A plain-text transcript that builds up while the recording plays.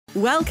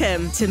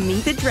Welcome to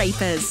Meet the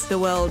Drapers, the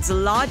world's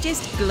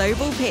largest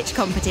global pitch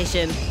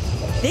competition.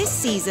 This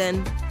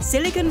season,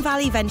 Silicon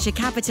Valley venture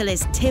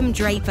capitalist Tim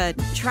Draper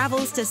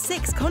travels to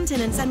 6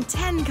 continents and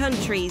 10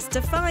 countries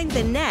to find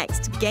the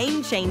next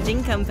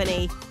game-changing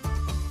company.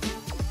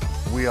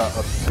 We are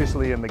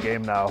officially in the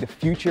game now. The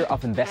future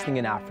of investing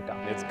in Africa.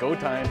 It's go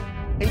time.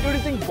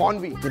 Introducing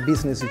Bonvi. The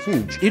business is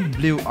huge. It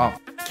blew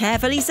up.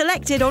 Carefully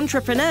selected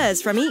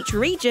entrepreneurs from each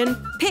region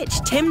pitch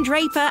Tim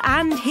Draper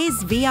and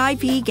his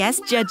VIP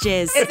guest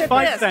judges. It's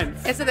 5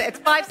 cents. It's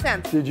 5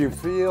 cents. Did you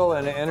feel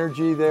an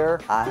energy there?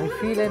 I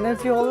feel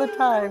energy all the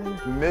time.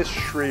 Miss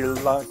Sri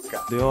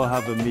Lanka. They all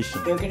have a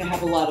mission. They're going to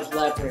have a lot of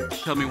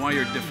leverage. Tell me why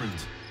you're different.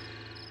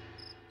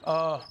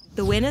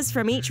 The winners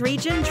from each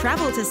region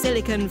travel to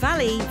Silicon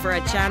Valley for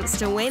a chance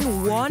to win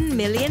 $1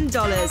 million.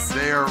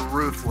 They are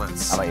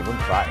ruthless. I might even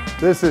cry.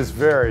 This is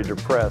very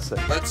depressing.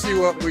 Let's see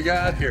what we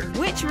got here.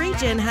 Which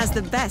region has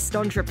the best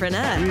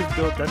entrepreneur? We've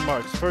built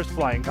Denmark's first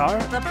flying car.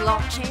 The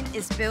blockchain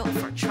is built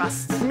for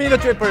trust. Meet the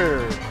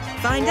Draper.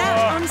 Find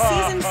out on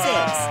Season 6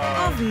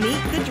 of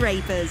Meet the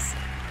Drapers.